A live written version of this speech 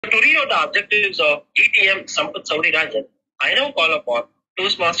To read out the objectives of DTM Sampath Saurirajan, I now call upon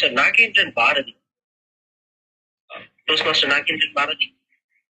Toastmaster Nagendran Bharati. Toastmaster Nagendran Bharati,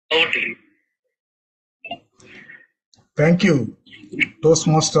 over to you. Thank you,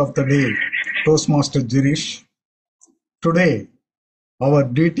 Toastmaster of the Day, Toastmaster Girish. Today, our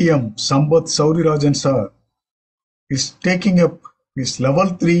DTM Sampath Saurirajan sir is taking up his Level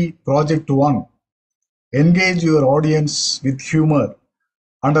 3 Project 1, Engage Your Audience with Humor,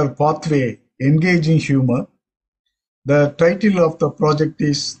 under Pathway Engaging Humor. The title of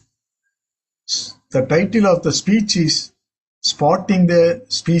the speech is Spotting the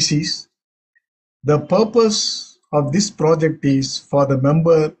Species. The purpose of this project is for the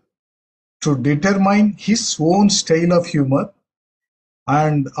member to determine his own style of humor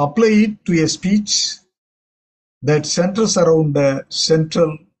and apply it to a speech that centers around the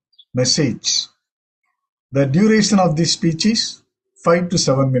central message. The duration of this speech is 5 to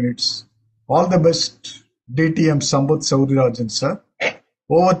 7 minutes. All the best, DTM Sampath Saurirajan sir.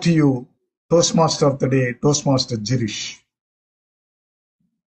 Over to you, Toastmaster of the Day, Toastmaster Girish.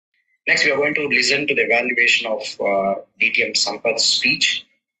 Next, we are going to listen to the evaluation of DTM Sampath's speech.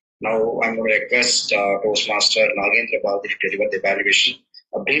 Now, I'm going to request Toastmaster Nagendra Bharati to deliver the evaluation.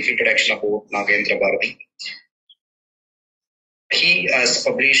 A brief introduction about Nagendra Bharati. He has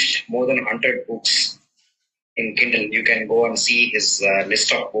published more than 100 books in Kindle. You can go and see his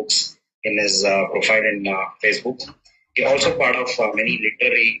list of books in his profile in Facebook. He also part of many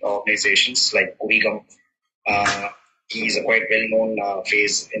literary organizations like Kurigam. He is a quite well-known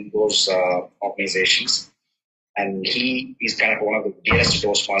face in those organizations. And he is kind of one of the dearest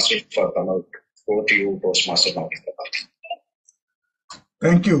Toastmasters for Tamil. Over to you, Toastmaster Nagendra Bharati.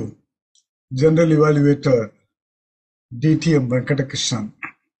 Thank you, General Evaluator DTM Venkatakrishnan.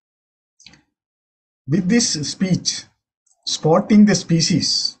 With this speech, Spotting the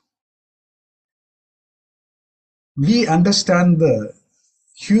Species, we understand the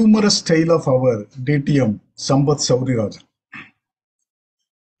humorous style of our DTM Sampath Saurirajan.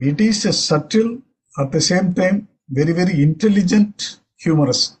 It is a subtle, at the same time, very, very intelligent,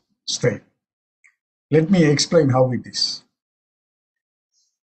 humorous style. Let me explain how it is.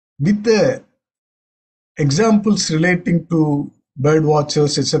 With the examples relating to bird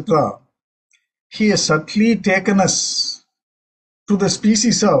watchers, etc., he has subtly taken us to the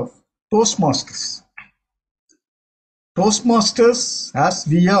species of Toastmasters. Toastmasters, as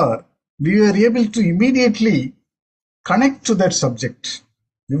we were able to immediately connect to that subject.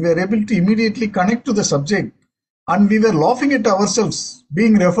 We were able to immediately connect to the subject, and we were laughing at ourselves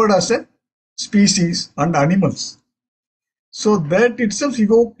being referred as a species and animals. So that itself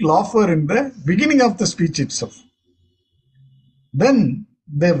evoked laughter in the beginning of the speech itself. Then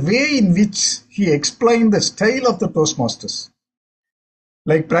the way in which he explained the style of the Toastmasters,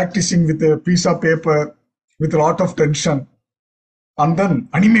 like practicing with a piece of paper with a lot of tension, and then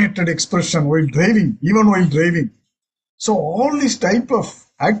animated expression while driving, even while driving. So all these type of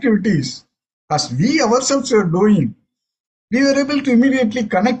activities, as we ourselves were doing, we were able to immediately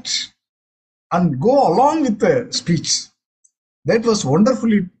connect and go along with the speech. That was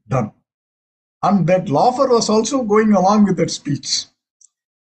wonderfully done. And that laughter was also going along with that speech.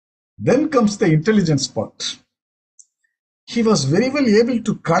 Then comes the intelligence part. He was very well able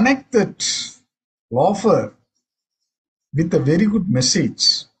to connect that laughter with a very good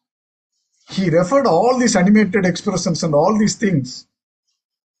message. He referred all these animated expressions and all these things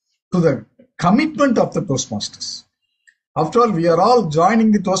to the commitment of the Toastmasters. After all, we are all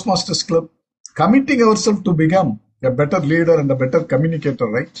joining the Toastmasters Club, committing ourselves to become a better leader and a better communicator,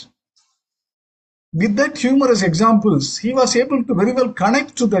 right? With that humorous examples, he was able to very well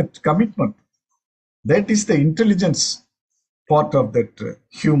connect to that commitment. That is the intelligence part of that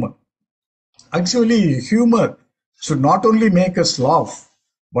humor. Actually, humor should not only make us laugh,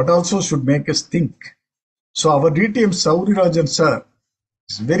 but also should make us think. So our DTM Saurirajan sir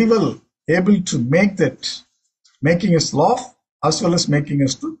is very well able to make that, making us laugh as well as making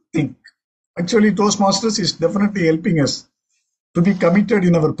us to think. Actually, Toastmasters is definitely helping us to be committed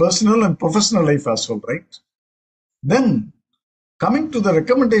in our personal and professional life as well, right? Then, coming to the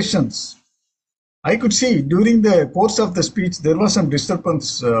recommendations, I could see during the course of the speech, there was some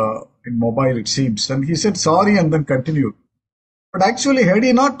disturbance in mobile, it seems. And he said sorry and then continued. But actually, had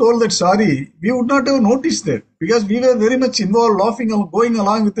he not told that sorry, we would not have noticed that, because we were very much involved, laughing and going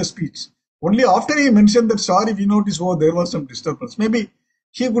along with the speech. Only after he mentioned that sorry, we noticed, oh, there was some disturbance. Maybe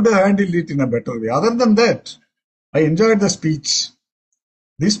he could have handled it in a better way. Other than that, I enjoyed the speech.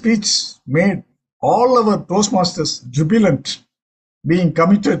 This speech made all our Toastmasters jubilant, being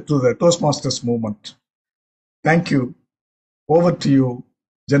committed to the Toastmasters movement. Thank you. Over to you,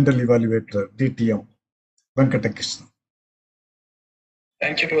 General Evaluator, DTM, Venkatakrishna.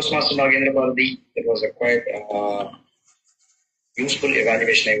 Thank you, Toastmaster Nagendra Bharati. It was a quite useful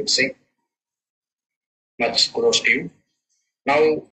evaluation, I would say. Much kudos to you. Now,